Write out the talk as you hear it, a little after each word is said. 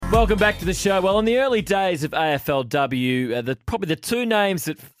Welcome back to the show. Well, in the early days of AFLW, probably the two names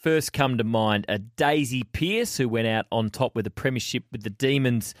that first come to mind are Daisy Pearce, who went out on top with the premiership with the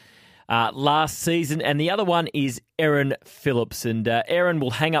Demons last season, and the other one is Erin Phillips. And Erin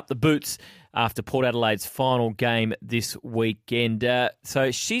will hang up the boots after Port Adelaide's final game this weekend.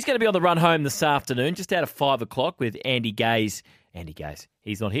 So she's going to be on the run home this afternoon, just out of 5 o'clock, with Andy Gaze.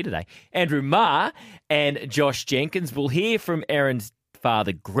 He's not here today. Andrew Marr and Josh Jenkins. We'll hear from Erin's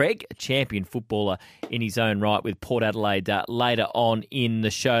father, Greg, a champion footballer in his own right with Port Adelaide later on in the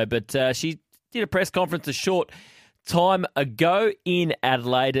show. But she did a press conference a short time ago in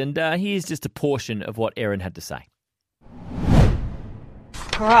Adelaide, and here's just a portion of what Erin had to say.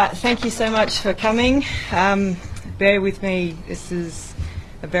 All right, thank you so much for coming. Bear with me, this is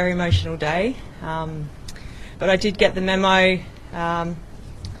a very emotional day. But I did get the memo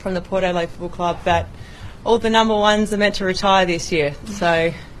from the Port Adelaide Football Club that all the number ones are meant to retire this year.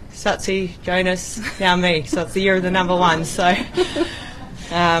 So Satsi, Jonas, now me. So it's the year of the number ones. So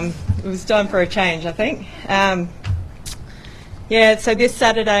it was time for a change, I think. So this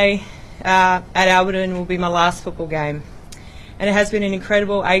Saturday at Alberton will be my last football game. And it has been an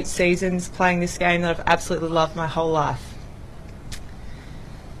incredible 8 seasons playing this game that I've absolutely loved my whole life.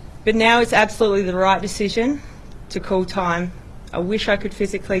 But now it's absolutely the right decision to call time. I wish I could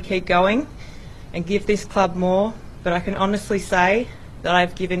physically keep going and give this club more, but I can honestly say that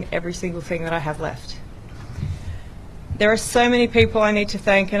I've given every single thing that I have left. There are so many people I need to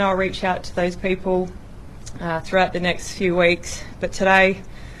thank, and I'll reach out to those people throughout the next few weeks. But today,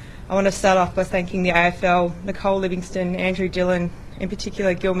 I want to start off by thanking the AFL, Nicole Livingston, Andrew Dillon, in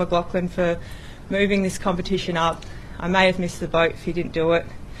particular Gil McLaughlin, for moving this competition up. I may have missed the boat if he didn't do it.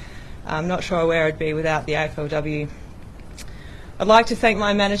 I'm not sure where I'd be without the AFLW. I'd like to thank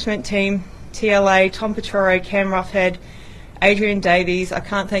my management team, TLA, Tom Petroro, Cam Roughhead, Adrian Davies. I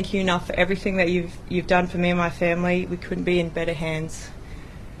can't thank you enough for everything that you've done for me and my family. We couldn't be in better hands.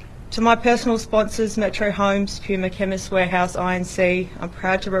 To my personal sponsors, Metro Homes, Puma, Chemist Warehouse, INC, I'm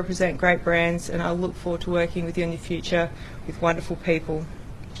proud to represent great brands, and I look forward to working with you in the future with wonderful people.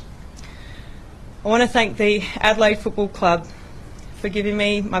 I want to thank the Adelaide Football Club for giving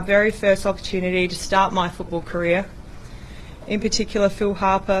me my very first opportunity to start my football career. In particular, Phil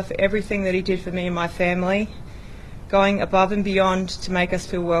Harper, for everything that he did for me and my family, going above and beyond to make us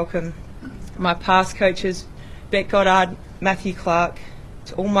feel welcome. My past coaches, Beck Goddard, Matthew Clark,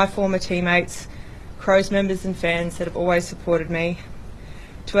 to all my former teammates, Crows members and fans that have always supported me,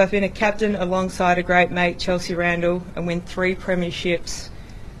 to have been a captain alongside a great mate, Chelsea Randall, and win 3 premierships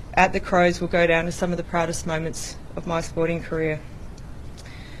at the Crows will go down to some of the proudest moments of my sporting career.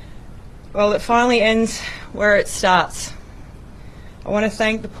 Well, it finally ends where it starts. I want to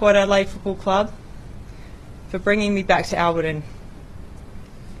thank the Port Adelaide Football Club for bringing me back to Alberton.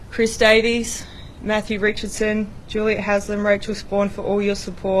 Chris Davies, Matthew Richardson, Juliet Haslam, Rachel Spawn, for all your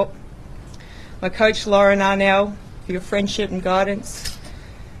support. My coach Lauren Arnell for your friendship and guidance.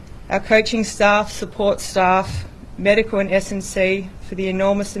 Our coaching staff, support staff, medical and S&C for the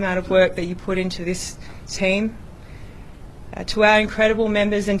enormous amount of work that you put into this team. To our incredible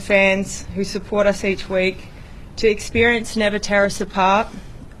members and fans who support us each week, to experience never tear us apart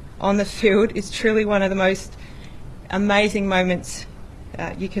on the field is truly one of the most amazing moments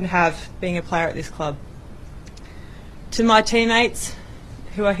you can have being a player at this club. To my teammates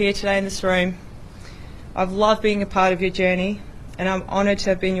who are here today in this room, I've loved being a part of your journey, and I'm honoured to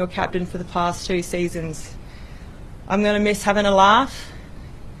have been your captain for the past 2 seasons. I'm going to miss having a laugh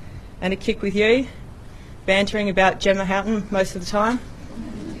and a kick with you, bantering about Gemma Houghton most of the time.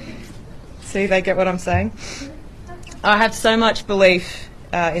 See, they get what I'm saying. I have so much belief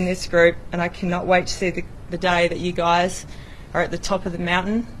in this group, and I cannot wait to see the day that you guys are at the top of the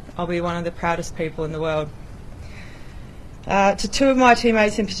mountain. I'll be one of the proudest people in the world. To 2 of my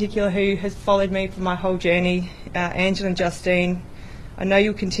teammates in particular who has followed me for my whole journey, Angela and Justine, I know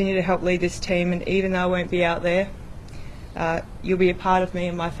you'll continue to help lead this team, and even though I won't be out there, you'll be a part of me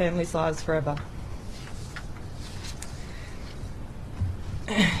and my family's lives forever.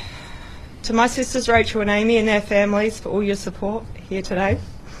 To my sisters Rachel and Amy and their families for all your support here today.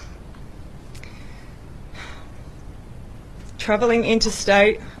 Travelling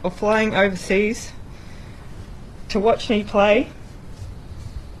interstate or flying overseas to watch me play.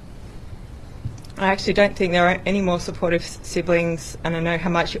 I actually don't think there are any more supportive siblings, and I know how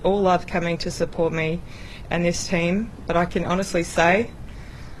much you all love coming to support me and this team, but I can honestly say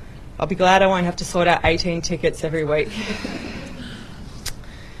I'll be glad I won't have to sort out 18 tickets every week.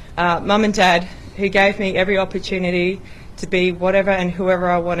 Mum and Dad, who gave me every opportunity to be whatever and whoever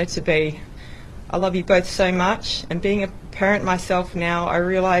I wanted to be. I love you both so much, and being a parent myself now, I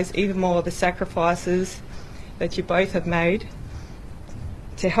realise even more the sacrifices that you both have made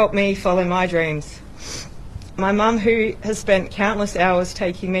to help me follow my dreams. My mum, who has spent countless hours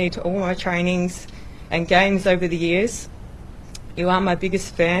taking me to all my trainings and games over the years, you are my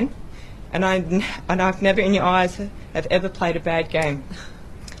biggest fan, and I've never in your eyes have ever played a bad game.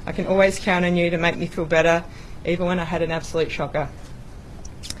 I can always count on you to make me feel better, even when I had an absolute shocker.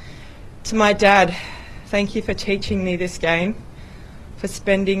 To my dad, thank you for teaching me this game, for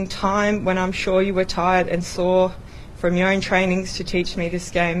spending time when I'm sure you were tired and sore from your own trainings to teach me this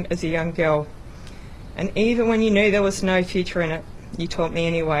game as a young girl. And even when you knew there was no future in it, you taught me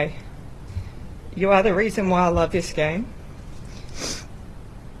anyway. You are the reason why I love this game.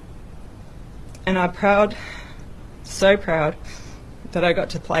 And I'm proud, so proud, that I got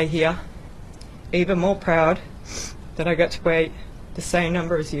to play here. Even more proud that I got to wear the same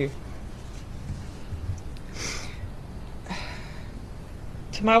number as you.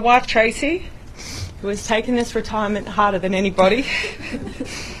 To my wife Tracy, who has taken this retirement harder than anybody.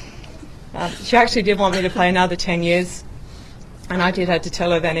 She actually did want me to play another 10 years, and I did have to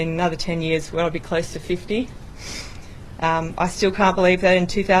tell her that in another 10 years well, I'll be close to 50. I still can't believe that in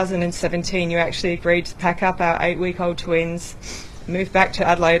 2017 you actually agreed to pack up our 8-week-old twins, move back to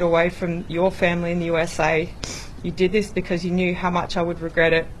Adelaide away from your family in the USA. You did this because you knew how much I would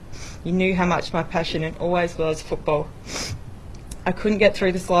regret it. You knew how much my passion and always was football. I couldn't get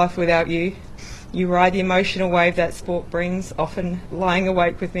through this life without you. You ride the emotional wave that sport brings, often lying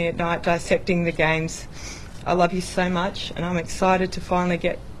awake with me at night dissecting the games. I love you so much, and I'm excited to finally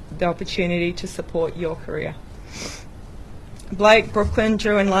get the opportunity to support your career. Blake, Brooklyn,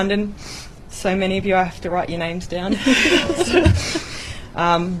 Drew and London, so many of you I have to write your names down.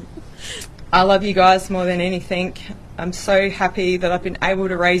 I love you guys more than anything. I'm so happy that I've been able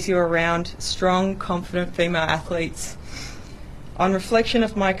to raise you around strong, confident female athletes. On reflection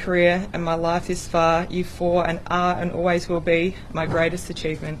of my career and my life this far, you four are and always will be my greatest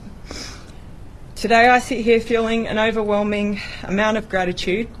achievement. Today I sit here feeling an overwhelming amount of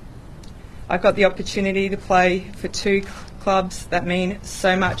gratitude. I got the opportunity to play for two clubs that mean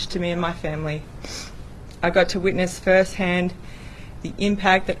so much to me and my family. I got to witness firsthand the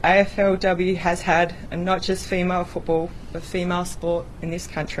impact that AFLW has had, and not just female football, but female sport in this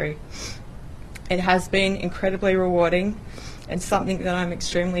country. It has been incredibly rewarding and something that I'm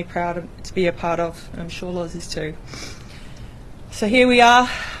extremely proud to be a part of, and I'm sure Loz is too. So here we are,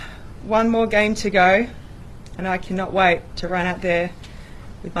 one more game to go, and I cannot wait to run out there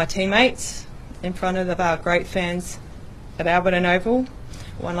with my teammates in front of our great fans at Albert and Oval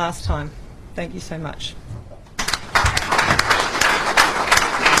one last time. Thank you so much.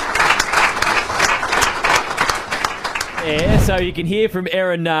 Yeah, so you can hear from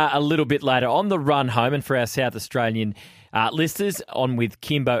Erin a little bit later on the run home, and for our South Australian listeners, on with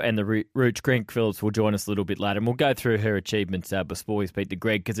Kimbo and the Rooch. Greg Phillips will join us a little bit later, and we'll go through her achievements before we speak to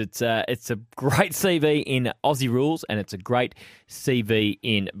Greg, because it's a great CV in Aussie rules, and it's a great CV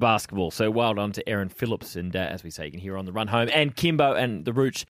in basketball. So well done to Erin Phillips, and as we say, you can hear her on the run home, and Kimbo and the Rooch